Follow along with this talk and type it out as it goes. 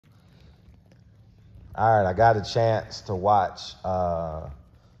All right, I got a chance to watch Earl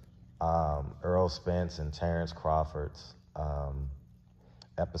Spence and Terrence Crawford's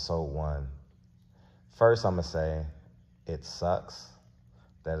episode 1. First, I'm going to say it sucks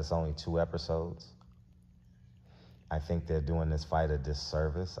that it's only 2 episodes. I think they're doing this fight a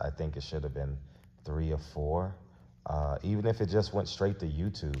disservice. I think it should have been 3 or 4. Even if it just went straight to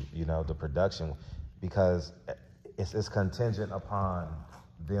YouTube, you know, the production, because it's contingent upon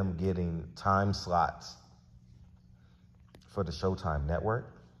them getting time slots for the Showtime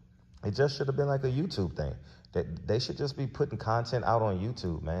network. It just should have been like a YouTube thing. They should just be putting content out on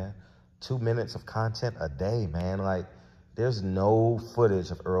YouTube, man. 2 minutes of content a day, man. Like, there's no footage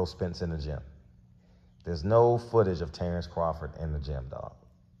of Earl Spence in the gym. There's no footage of Terrence Crawford in the gym, dog.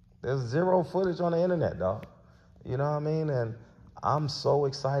 There's 0 footage on the internet, dog. You know what I mean? And I'm so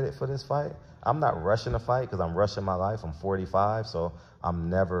excited for this fight. I'm not rushing the fight because I'm rushing my life. I'm 45, so I'm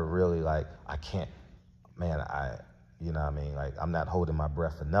never really like, I can't, man, you know what I mean? Like, I'm not holding my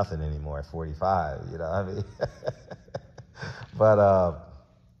breath for nothing anymore at 45, you know what I mean? But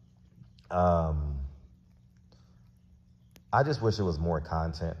I just wish it was more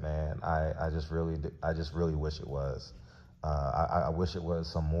content, man. I just really wish it was. I wish it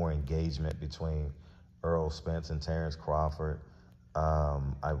was some more engagement between Earl Spence and Terrence Crawford.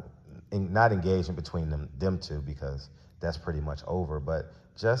 Not engagement between them two, because that's pretty much over, but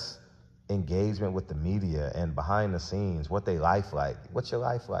just engagement with the media and behind the scenes, what they life like. What's your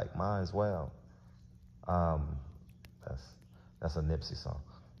life like? Mine as well. That's a Nipsey song.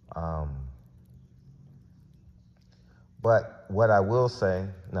 But what I will say,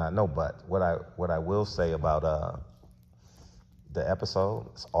 what I will say about the episode,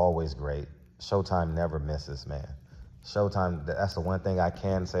 it's always great. Showtime never misses, man. Showtime, that's the one thing I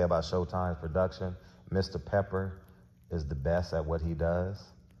can say about Showtime's production. Mr. Pepper is the best at what he does.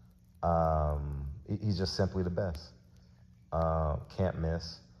 He's just simply the best. Can't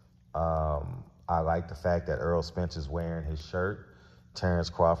miss. I like the fact that Earl Spence is wearing his shirt.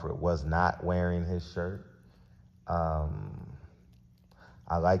 Terrence Crawford was not wearing his shirt. I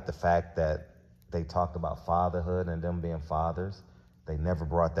like the fact that they talked about fatherhood and them being fathers. They never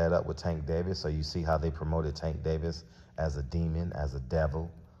brought that up with Tank Davis, so you see how they promoted Tank Davis as a demon, as a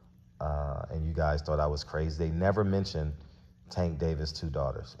devil, and you guys thought I was crazy. They never mentioned Tank Davis' 2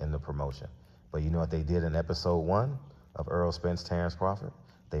 daughters in the promotion. But you know what they did in episode 1 of Earl Spence, Terrence Crawford?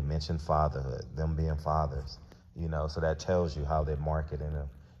 They mentioned fatherhood, them being fathers, you know, so that tells you how they're marketing them.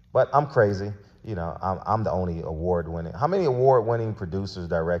 But I'm crazy. You know, I'm the only award-winning. How many award-winning producers,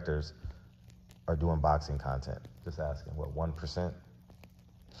 directors are doing boxing content? Just asking, what, 1%?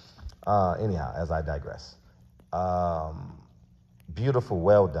 Anyhow, as I digress. Beautiful,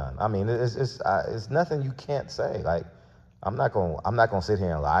 well done. I mean, it's nothing you can't say. Like, I'm not gonna sit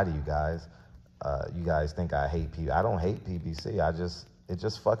here and lie to you guys. You guys think I hate PBC. I don't hate PBC. It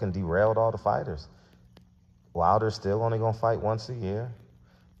just fucking derailed all the fighters. Wilder's still only gonna fight once a year.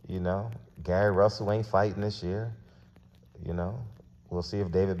 You know, Gary Russell ain't fighting this year. You know, we'll see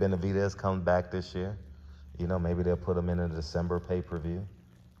if David Benavidez comes back this year. You know, maybe they'll put him in a December pay-per-view,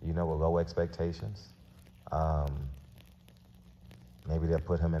 you know, with low expectations. Maybe they'll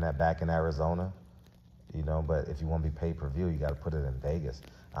put him back in Arizona, you know, but if you want to be pay-per-view, you got to put it in Vegas.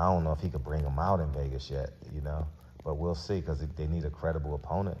 I don't know if he could bring him out in Vegas yet, you know, but we'll see, because they need a credible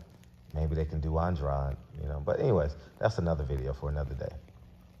opponent. Maybe they can do Andrade, you know. But anyways, that's another video for another day.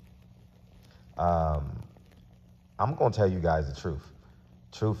 I'm going to tell you guys the truth.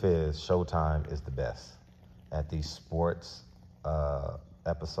 Truth is, Showtime is the best at these sports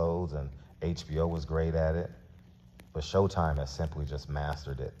episodes, and HBO was great at it. But Showtime has simply just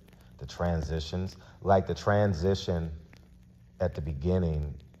mastered it. The transitions, like the transition at the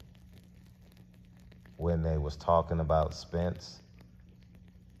beginning when they was talking about Spence,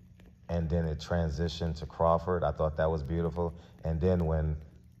 and then it transitioned to Crawford. I thought that was beautiful. And then when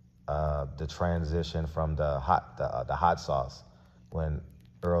the transition from the hot sauce, when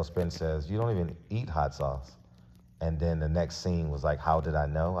Earl Spence says, "You don't even eat hot sauce," and then the next scene was like, "How did I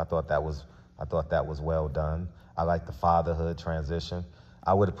know?" I thought that was well done. I like the fatherhood transition.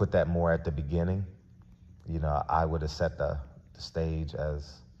 I would have put that more at the beginning. You know, I would have set the stage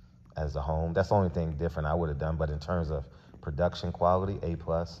as the home. That's the only thing different I would have done. But in terms of production quality, A+.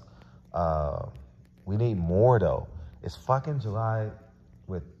 We need more though. It's fucking July,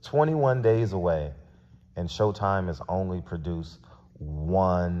 with 21 days away, and Showtime has only produced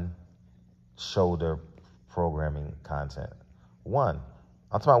 1 shoulder programming content. 1.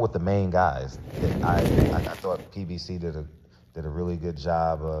 I'm talking about with the main guys. I thought PBC did a really good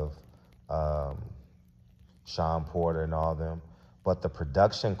job of Sean Porter and all them. but the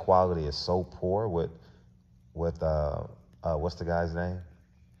production quality is so poor with what's the guy's name?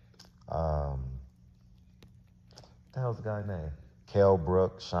 The hell's the guy's name? Kell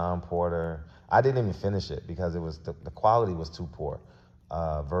Brooks, Sean Porter. I didn't even finish it because it was the quality was too poor.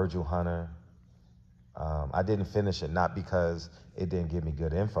 Virgil Hunter. I didn't finish it, not because it didn't give me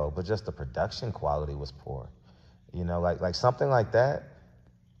good info, but just the production quality was poor. You know, like something like that,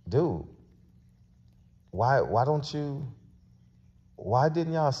 dude. Why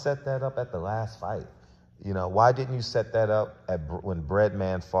didn't y'all set that up at the last fight? You know, why didn't you set that up when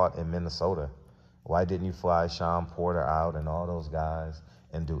Breadman fought in Minnesota? Why didn't you fly Sean Porter out and all those guys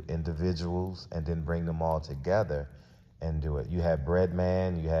and do individuals and then bring them all together and do it? You had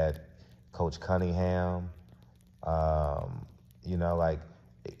Breadman, you had Coach Cunningham. You know, like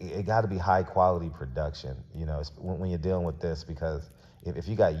it got to be high quality production. You know, when you're dealing with this, because if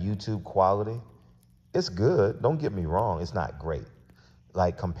you got YouTube quality, it's good. Don't get me wrong, it's not great.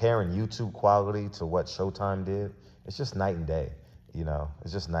 Like comparing YouTube quality to what Showtime did, it's just night and day. You know,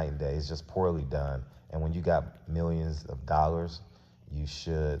 it's just night and day. It's just poorly done. And when you got millions of dollars, you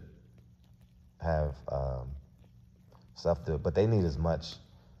should have stuff to, but they need as much.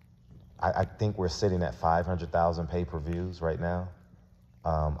 I think we're sitting at 500,000 pay-per-views right now.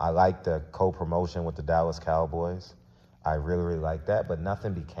 I like the co-promotion with the Dallas Cowboys. I really, really like that, but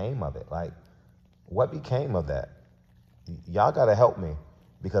nothing became of it. Like, what became of that? Y'all got to help me,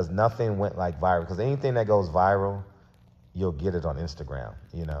 because nothing went like viral. Because anything that goes viral, you'll get it on Instagram.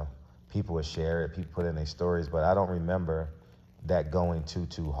 You know, people will share it, people put it in their stories, but I don't remember that going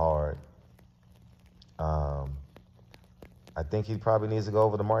too hard. I think he probably needs to go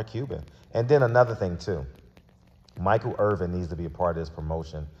over to Mark Cuban. And then another thing too, Michael Irvin needs to be a part of this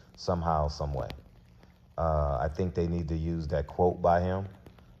promotion somehow, some way. I think they need to use that quote by him.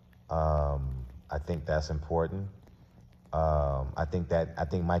 I think that's important. I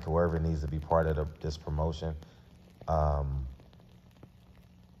think Michael Irvin needs to be part of this promotion.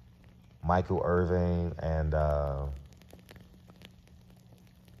 Michael Irvin and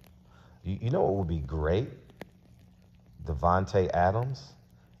you know what would be great? Devontae Adams.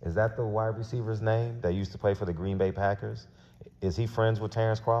 Is that the wide receiver's name that used to play for the Green Bay Packers? Is he friends with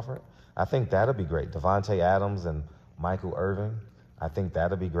Terrence Crawford? I think that'll be great. Devontae Adams and Michael Irvin. I think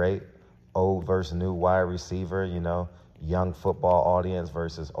that'll be great. Old versus new wide receiver, you know, young football audience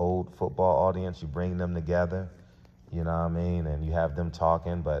versus old football audience. You bring them together, you know what I mean? And you have them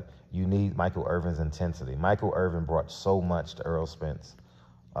talking, but you need Michael Irvin's intensity. Michael Irvin brought so much to Errol Spence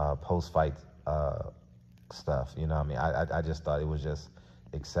post-fight stuff, you know what I mean? I just thought it was just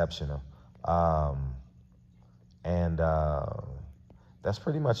exceptional. And that's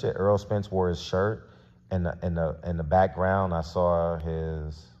pretty much it. Errol Spence wore his shirt. In the background, I saw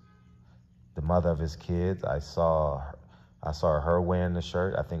the mother of his kids. I saw her wearing the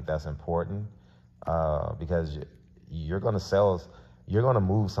shirt. I think that's important because you're gonna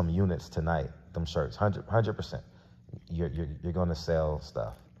move some units tonight. Them shirts, 100%. You're gonna sell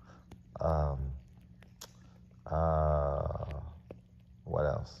stuff. What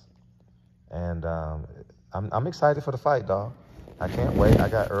else? And I'm excited for the fight, dog. I can't wait. I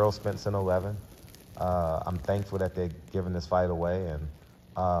got Errol Spence in 11. I'm thankful that they're giving this fight away, and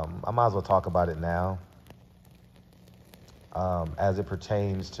I might as well talk about it now. As it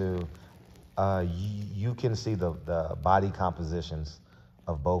pertains to, you can see the body compositions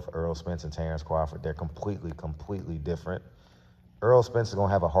of both Errol Spence and Terrence Crawford. They're completely different. Errol Spence is going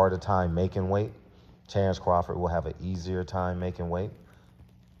to have a harder time making weight. Terrence Crawford will have an easier time making weight.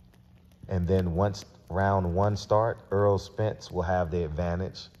 And then once round one start, Errol Spence will have the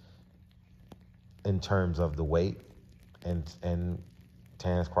advantage in terms of the weight, and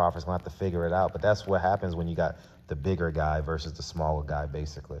Terrence Crawford's going to have to figure it out. But that's what happens when you got the bigger guy versus the smaller guy,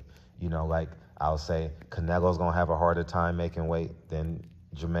 basically. You know, like I'll say Canelo's going to have a harder time making weight than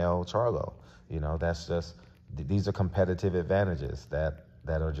Jermell Charlo. You know, that's just, these are competitive advantages that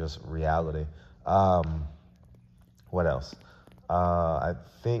are just reality. What else? I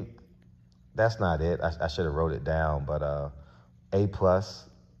think that's not it. I should have wrote it down, but A+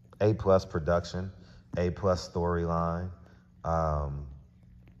 production, A+ storyline.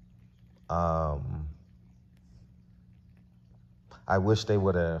 I wish they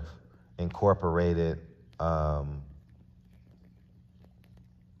would have incorporated.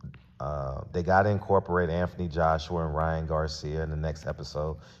 They got to incorporate Anthony Joshua and Ryan Garcia in the next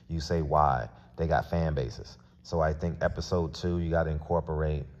episode. You say why? They got fan bases. So I think episode 2, you got to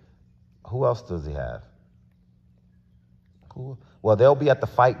incorporate. Who else does he have? Cool. Well, they'll be at the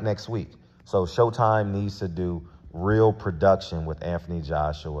fight next week. So Showtime needs to do real production with Anthony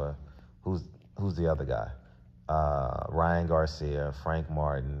Joshua. Who's the other guy? Ryan Garcia, Frank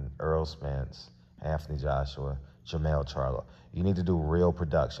Martin, Earl Spence, Anthony Joshua, Jamel Charlo. You need to do real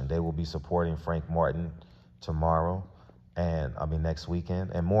production. They will be supporting Frank Martin tomorrow, next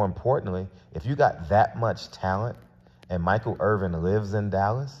weekend. And more importantly, if you got that much talent and Michael Irvin lives in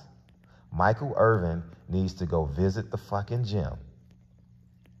Dallas, Michael Irvin needs to go visit the fucking gym.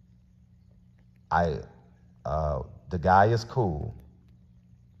 The guy is cool.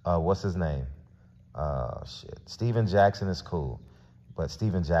 What's his name? Steven Jackson is cool, but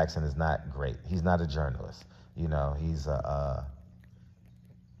Steven Jackson is not great. He's not a journalist. He's I'm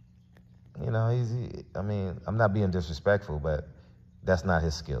not being disrespectful, but that's not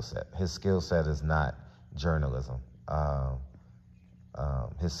his skill set. His skill set is not journalism.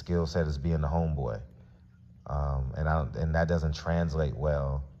 His skill set is being the homeboy. And that doesn't translate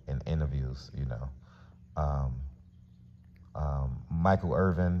well in interviews, Michael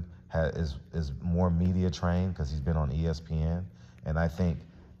Irvin is more media trained because he's been on ESPN, and I think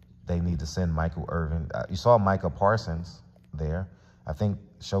they need to send Michael Irvin. You saw Micah Parsons there. I think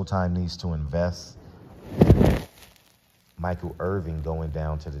Showtime needs to invest in Michael Irvin going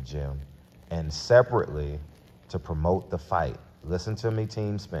down to the gym, and separately to promote the fight. Listen to me,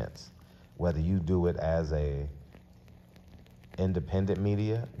 Team Spence. Whether you do it as a independent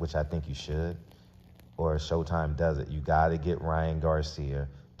media, which I think you should, or Showtime does it, you got to get Ryan Garcia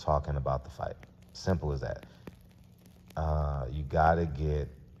talking about the fight. Simple as that. You got to get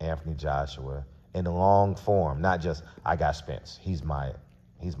Anthony Joshua in long form, not just, I got Spence, he's my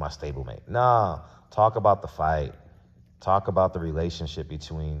stablemate. No, talk about the fight. Talk about the relationship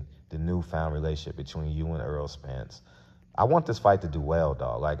the newfound relationship between you and Earl Spence. I want this fight to do well,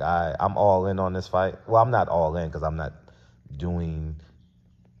 dog. Like, I'm all in on this fight. Well, I'm not all in because I'm not doing,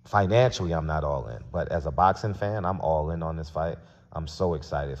 financially I'm not all in. But as a boxing fan, I'm all in on this fight. I'm so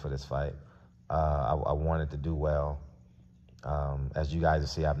excited for this fight. I want it to do well. As you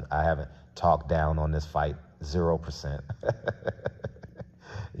guys see, I haven't talked down on this fight 0%.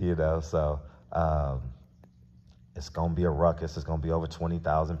 So it's going to be a ruckus. It's going to be over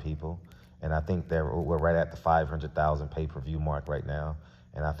 20,000 people. And I think we're right at the 500,000 pay-per-view mark right now.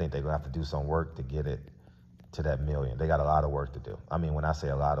 And I think they're going to have to do some work to get it to that million. They got a lot of work to do. I mean, when I say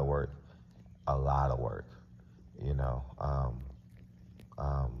a lot of work,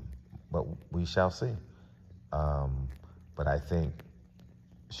 but we shall see. But I think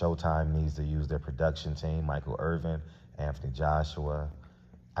Showtime needs to use their production team, Michael Irvin, Anthony Joshua.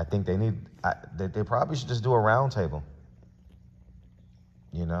 I think they probably should just do a roundtable,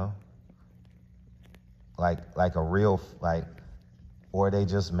 like a real, or they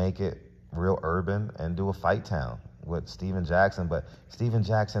just make it real urban and do a fight town with Steven Jackson. But Steven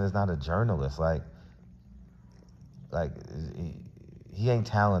Jackson is not a journalist. He ain't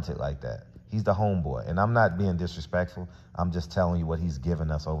talented like that. He's the homeboy. And I'm not being disrespectful. I'm just telling you what he's given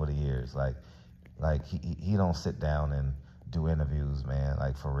us over the years. He don't sit down and do interviews, man.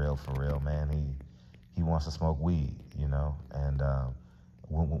 For real, man. He wants to smoke weed, And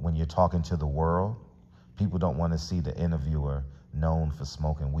when you're talking to the world, people don't want to see the interviewer known for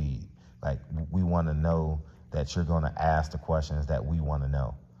smoking weed. We want to know that you're going to ask the questions that we want to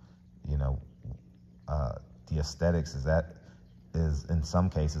know. The aesthetics is in some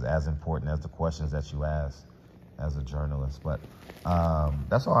cases as important as the questions that you ask as a journalist. But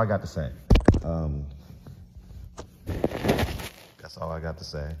that's all I got to say. That's all I got to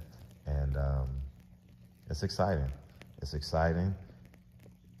say. And it's exciting. It's exciting.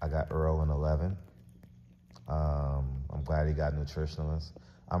 I got Earl in 11. I'm glad he got nutritionalists.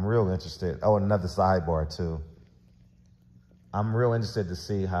 I'm real interested. Oh, another sidebar too. I'm real interested to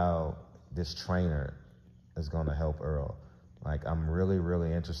see how this trainer is going to help Earl. I'm really,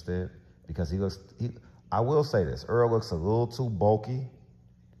 really interested because I will say this, Earl looks a little too bulky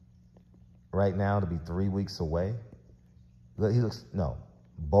right now to be 3 weeks away.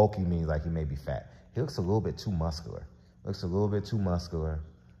 Bulky means he may be fat. He looks a little bit too muscular.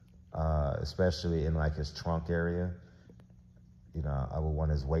 Especially in his trunk area. I would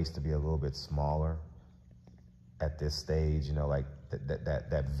want his waist to be a little bit smaller at this stage,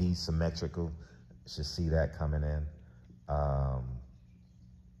 that V symmetrical. Should see that coming in.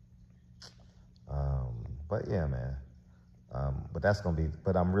 But yeah, man.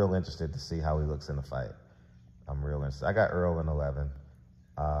 But I'm real interested to see how he looks in the fight. I'm real interested. I got Earl in 11.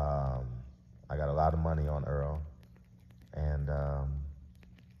 I got a lot of money on Earl. And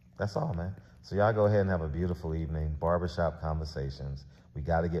that's all, man. So y'all go ahead and have a beautiful evening. Barbershop conversations. We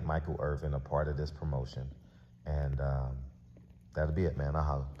got to get Michael Irvin a part of this promotion. And that'll be it, man. I'll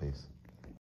holler. Peace.